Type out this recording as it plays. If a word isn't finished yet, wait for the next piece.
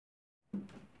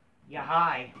Yeah,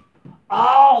 hi.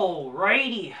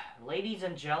 Alrighty, ladies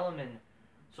and gentlemen.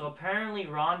 So apparently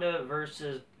Ronda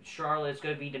versus Charlotte is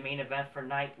going to be the main event for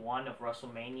night one of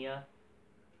WrestleMania.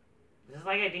 This is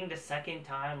like, I think, the second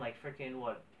time, like, freaking,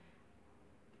 what?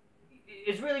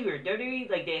 It's really weird.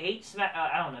 They hate Smack,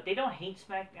 I don't know, they don't hate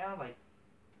SmackDown,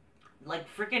 like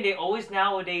freaking, they always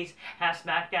nowadays have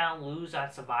SmackDown lose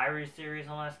at Survivor Series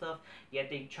and all that stuff, yet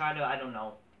they try to, I don't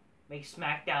know, make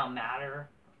SmackDown matter,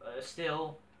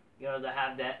 still, to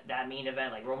have that main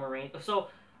event, like Roman Reigns. So,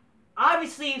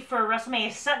 obviously, for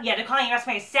WrestleMania, they're calling it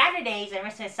WrestleMania Saturdays and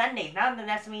WrestleMania Sundays, not the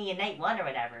WrestleMania Night 1 or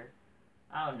whatever.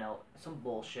 I don't know, some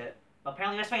bullshit.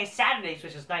 Apparently, WrestleMania Saturdays,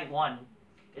 which is Night 1,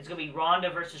 it's going to be Ronda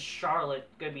versus Charlotte,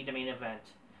 going to be the main event.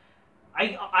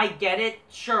 I get it,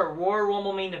 sure, Royal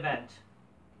Rumble main event.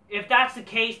 If that's the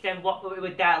case, then what,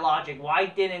 with that logic, why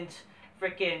didn't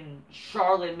freaking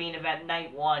Charlotte main event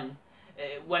Night 1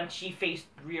 when she faced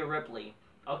Rhea Ripley?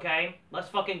 Okay? Let's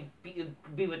fucking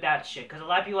be with that shit. Because a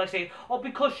lot of people like say, oh,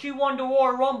 because she won the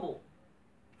Royal Rumble.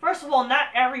 First of all, not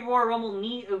every Royal Rumble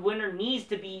winner needs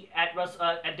to be at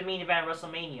the main event of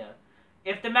WrestleMania.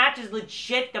 If the match is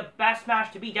legit the best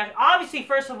match to be, obviously,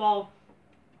 first of all,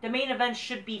 the main event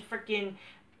should be freaking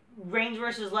Reigns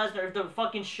versus Lesnar if the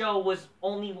fucking show was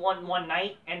only one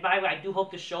night. And by the way, I do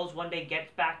hope the shows one day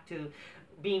gets back to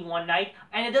being one night.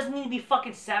 And it doesn't need to be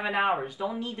fucking 7 hours.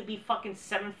 Don't need to be fucking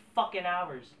 7 fucking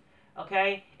hours.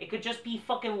 Okay? It could just be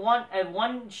fucking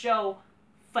one show,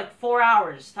 like 4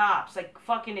 hours tops. Like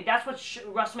fucking, that's what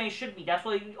WrestleMania should be. That's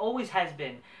what it always has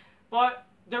been. But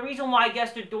the reason why I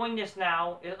guess they're doing this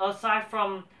now, aside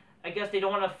from, I guess they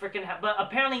don't want to freaking have, but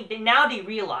apparently now they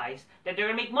realize that they're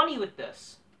going to make money with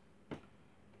this.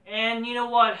 And you know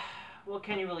what? What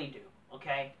can you really do?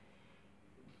 Okay?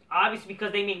 Obviously,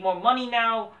 because they make more money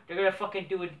now, they're going to fucking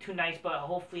do it 2 nights, but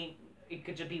hopefully it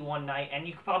could just be 1 night. And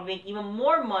you could probably make even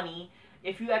more money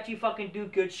if you actually fucking do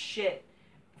good shit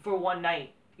for 1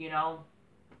 night, you know?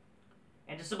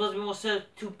 And this is supposed to be most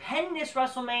stupendous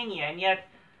WrestleMania, and yet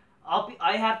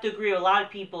I have to agree with a lot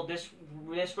of people, this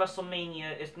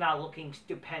WrestleMania is not looking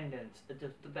stupendous,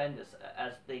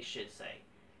 as they should say.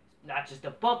 Not just the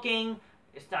booking,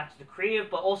 it's not just the creative,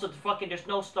 but also the fucking, there's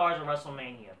no stars in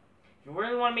WrestleMania. If you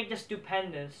really want to make this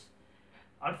stupendous,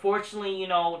 unfortunately,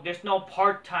 there's no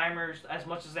part-timers as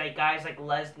much as guys like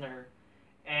Lesnar.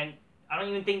 And I don't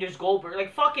even think there's Goldberg.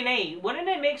 Like, fucking A, wouldn't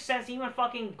it make sense even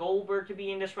fucking Goldberg to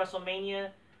be in this WrestleMania?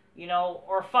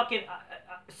 Or fucking,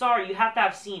 sorry, you have to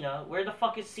have Cena. Where the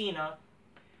fuck is Cena?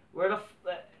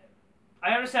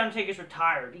 I understand Undertaker's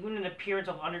retired. Even an appearance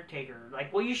of Undertaker.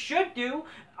 Like, what you should do,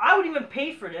 I would even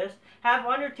pay for this, have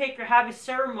Undertaker have his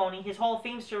ceremony, his Hall of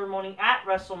Fame ceremony at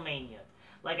WrestleMania.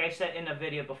 Like I said in the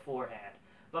video beforehand.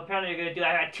 But apparently they're going to do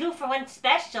a 2-for-1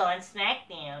 special on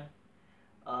SmackDown.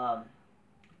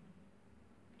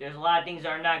 There's a lot of things that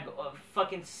are not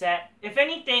fucking set. If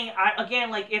anything,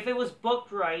 if it was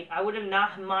booked right, I would have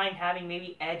not mind having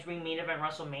maybe Edge ring main event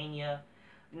WrestleMania.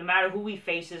 No matter who he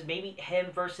faces, maybe him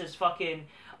versus fucking...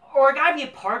 Or it gotta be a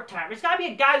part-timer. It's gotta be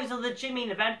a guy who's a legit main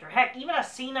eventer. Heck, even a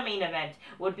Cena main event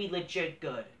would be legit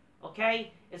good.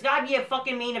 Okay? It's gotta be a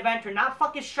fucking main eventer, not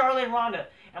fucking Charlotte and Ronda.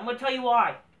 And I'm gonna tell you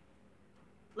why.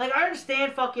 Like, I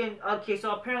understand fucking... Okay,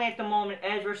 so apparently at the moment,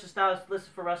 Edge versus Styles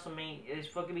listed for WrestleMania is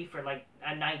fucking be for, like,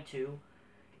 a night 2.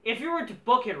 If you were to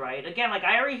book it right, again, like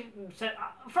I already said...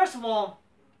 First of all,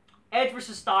 Edge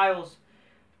versus Styles...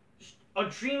 A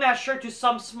dream match, sure, to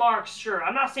some smarks, sure.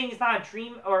 I'm not saying it's not a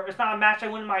dream, or it's not a match I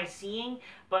wouldn't mind seeing,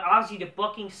 but obviously the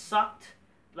booking sucked.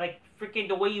 Like, freaking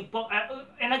the way you book...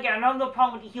 And again, I have no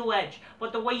problem with the heel Edge,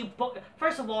 but the way you book...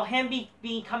 First of all, him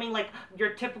becoming, like,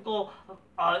 your typical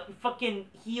fucking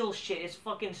heel shit is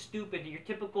fucking stupid. Your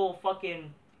typical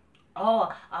fucking...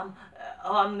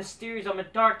 I'm mysterious, I'm a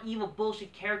dark, evil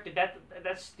bullshit character.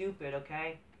 That's stupid,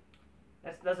 okay?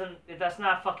 That's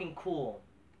not fucking cool.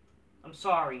 I'm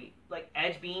sorry. Like,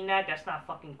 Edge being that's not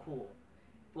fucking cool.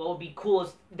 What would be cool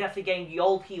is definitely getting the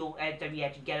old heel Edge that we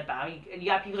actually get about. And you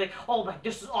got people like, oh, my,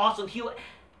 this is awesome, heel.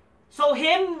 So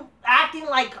him acting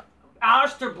like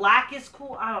Aleister Black is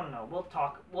cool? I don't know. We'll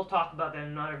talk about that in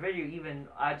another video. Even,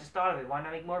 I just thought of it. Why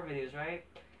not make more videos, right?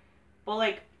 But,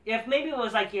 like, if maybe it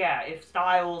was like, yeah, if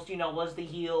Styles, was the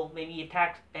heel, maybe he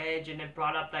attacked Edge and then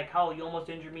brought up, like, oh, you almost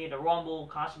injured me in the Rumble,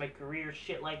 cost my career,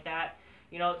 shit like that.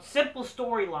 Simple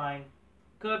storyline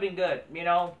could have been good,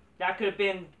 That could have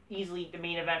been easily the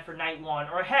main event for night 1.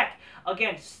 Or heck,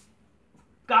 again,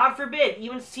 God forbid,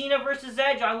 even Cena versus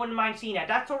Edge, I wouldn't mind seeing that.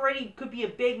 That's already could be a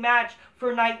big match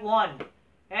for night 1.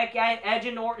 Heck, Edge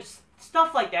and Orton,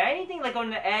 stuff like that. Anything like on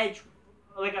the Edge,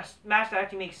 like a match that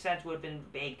actually makes sense would have been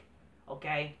big,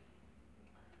 okay?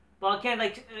 But again,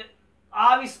 like,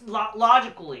 obviously,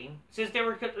 logically, since they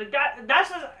were like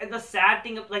that's the sad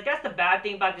thing. Like that's the bad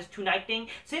thing about this 2-night thing.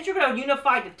 Since you're gonna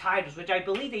unify the titles, which I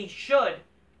believe they should,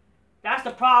 that's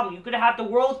the problem. You could have the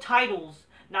world titles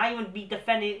not even be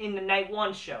defended in the night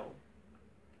 1 show.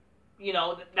 You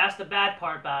know, that's the bad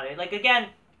part about it. Like again,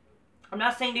 I'm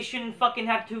not saying they shouldn't fucking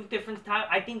have 2 different titles.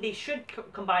 I think they should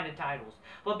combine the titles,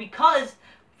 but because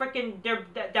freaking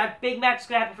that big match is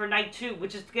gonna happen for night 2,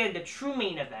 which is again the true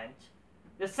main event.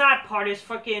 The sad part is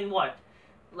freaking what?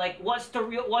 Like, what's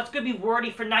gonna be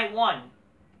worthy for night 1?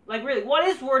 Like, really, what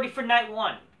is worthy for night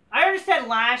 1? I understand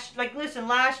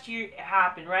last year it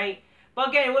happened, right? But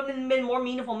again, it would have been more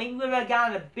meaningful. Maybe we would have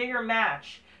gotten a bigger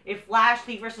match if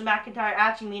Lashley versus McIntyre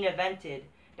actually main evented.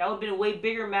 That would have been a way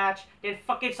bigger match than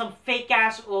fucking some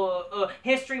fake-ass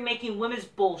history-making women's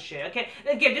bullshit, okay?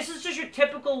 Again, this is just your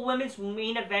typical women's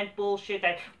main event bullshit.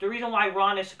 That the reason why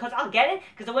Ronda is... Because I'll get it.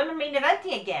 Because the women main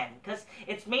eventing again. Because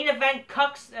it's main event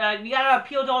cucks. We gotta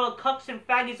appeal to all the cucks and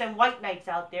faggots and white knights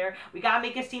out there. We gotta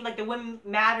make it seem like the women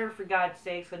matter, for God's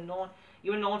sakes. Because no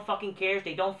one fucking cares.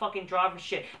 They don't fucking draw for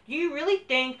shit. Do you really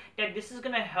think that this is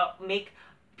gonna help make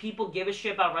people give a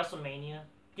shit about WrestleMania?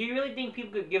 Do you really think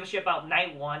people could give a shit about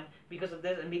night 1 because of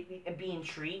this and be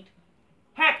intrigued?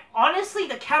 Heck, honestly,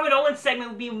 the Kevin Owens segment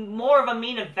would be more of a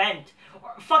main event.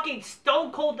 Or fucking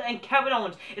Stone Cold and Kevin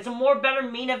Owens is a more better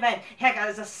main event, heck,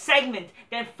 as a segment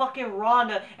than fucking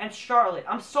Ronda and Charlotte.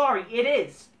 I'm sorry, it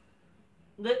is.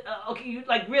 Okay,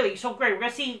 like really, so great. We're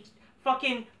gonna see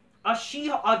fucking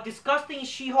a disgusting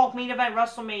She-Hulk main event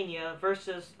WrestleMania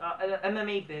versus an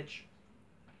MMA bitch.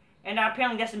 And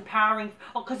apparently that's empowering.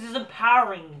 Oh, because it's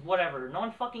empowering. Whatever. No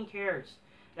one fucking cares.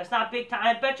 That's not big time.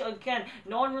 I bet you, again,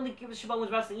 no one really gives a shit about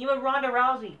women's wrestling. Even Ronda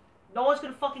Rousey. No one's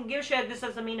going to fucking give a shit if this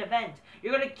as a main event.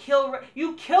 You're going to kill...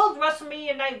 You killed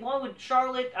WrestleMania Night 1 with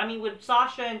with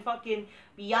Sasha and fucking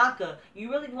Bianca.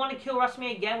 You really want to kill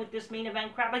WrestleMania again with this main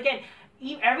event crap? Again,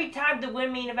 every time the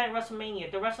women main event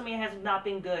WrestleMania, the WrestleMania has not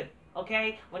been good.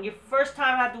 Okay? When you first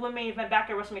time had the women main event back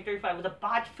at WrestleMania 35, it was a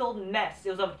botch-filled mess. It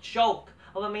was a joke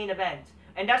of a main event.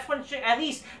 And that's when, at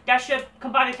least, that should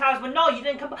combine the titles. But no, you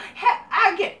didn't combine. Heck,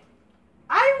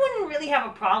 I wouldn't really have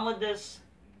a problem with this.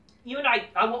 Even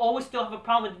I will always still have a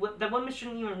problem with the women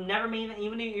shouldn't never main event.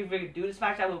 Even if you do this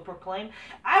match, I will proclaim.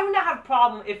 I would not have a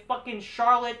problem if fucking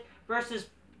Charlotte versus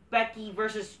Becky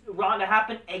versus Ronda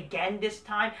happened again this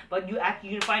time, but you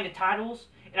actually unifying the titles.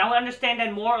 And I would understand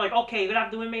that more. Like, okay, you're gonna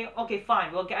have the women. Okay,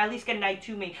 fine. We'll at least get night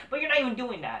 2 made. But you're not even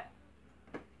doing that.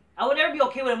 I would never be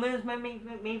okay with a women's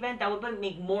main event. That would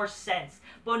make more sense.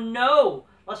 But no!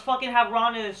 Let's fucking have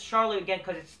Ronda and Charlotte again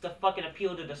because it's the fucking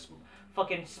appeal to the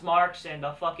fucking smarks and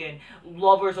the fucking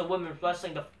lovers of women's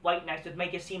wrestling, the white knights, to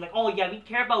make it seem like, oh yeah, we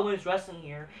care about women's wrestling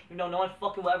here. You know, no one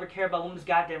fucking will ever care about women's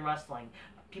goddamn wrestling.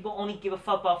 People only give a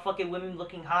fuck about fucking women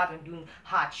looking hot and doing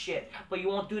hot shit. But you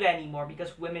won't do that anymore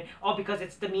because because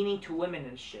it's demeaning to women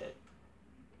and shit.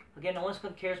 Again, no one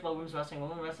cares about women's wrestling.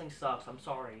 Women's wrestling sucks. I'm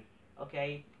sorry.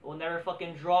 Okay? It will never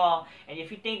fucking draw. And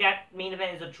if you think that main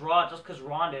event is a draw just because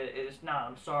Ronda is not,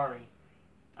 I'm sorry.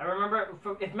 I remember,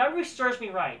 if memory serves me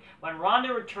right, when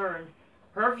Ronda returned,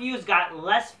 her views got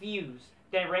less views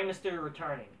than Rey Mysterio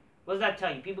returning. What does that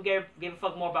tell you? People gave a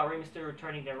fuck more about Rey Mysterio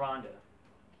returning than Ronda.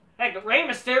 Heck, Rey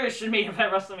Mysterio should main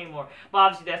event WrestleMania more. But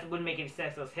obviously that wouldn't make any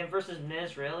sense. It was him versus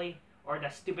Miz, really? Or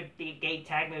that stupid gay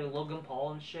tag match with Logan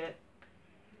Paul and shit.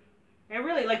 And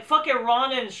really, like, fucking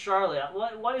Ronda and Charlotte,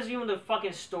 what is even the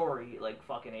fucking story? Like,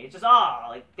 fucking, it's just,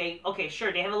 like, okay,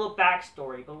 sure, they have a little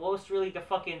backstory, but what was really the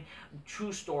fucking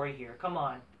true story here? Come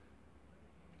on.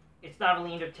 It's not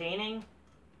really entertaining.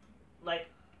 Like,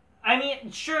 I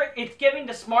mean, sure, it's giving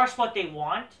the Smarts what they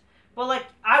want, but, like,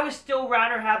 I would still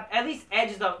rather have, at least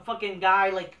Edge is the fucking guy,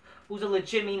 like, who's a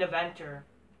legit main eventer.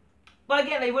 But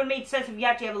again, it would have made sense if you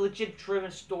actually have a legit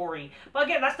driven story. But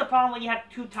again, that's the problem when you have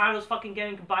 2 titles fucking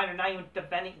getting combined or not even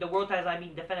defending. The world titles, I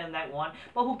mean, defending in night 1.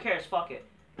 But who cares? Fuck it.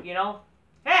 You know?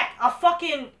 Heck, a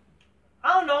fucking,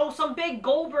 I don't know, some big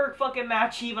Goldberg fucking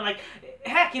match even. Like,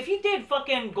 heck, if you did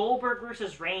fucking Goldberg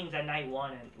versus Reigns at night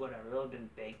 1 and whatever, it would have been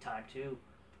big time too.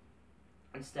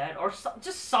 Instead. Or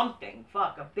just something.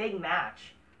 Fuck, a big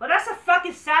match. But that's a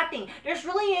fucking sad thing. There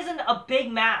really isn't a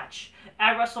big match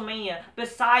at WrestleMania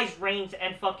besides Reigns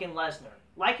and fucking Lesnar.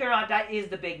 Like it or not, that is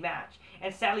the big match.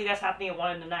 And sadly, that's happening at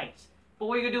one of the nights. But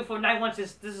what are you going to do for night 1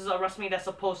 since this is a WrestleMania that's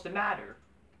supposed to matter?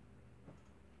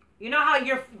 You know how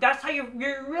that's how you're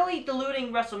really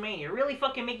diluting WrestleMania. You're really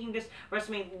fucking making this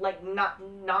WrestleMania, like,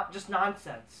 not just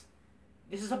nonsense.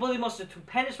 This is supposedly the most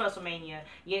stupendous WrestleMania,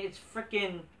 yet it's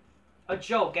freaking a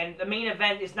joke. And the main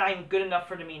event is not even good enough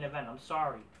for the main event. I'm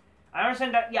sorry. I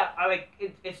understand that, yeah,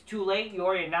 it's too late, you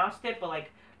already announced it, but, like,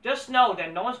 Just know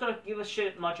that no one's going to give a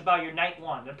shit much about your night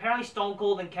one. Apparently Stone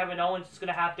Cold and Kevin Owens is going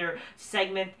to have their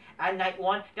segment at night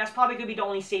one. That's probably going to be the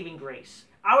only saving grace.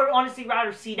 I would honestly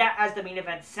rather see that as the main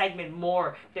event segment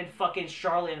more than fucking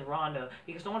Charlotte and Ronda.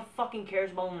 Because no one fucking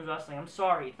cares about women's wrestling. I'm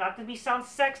sorry. It's not to sound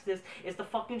sexist. It's the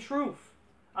fucking truth.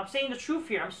 I'm saying the truth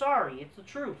here. I'm sorry. It's the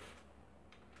truth.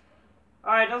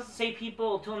 Alright, that's to say,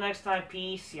 people. Until next time,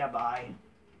 peace. Yeah, bye.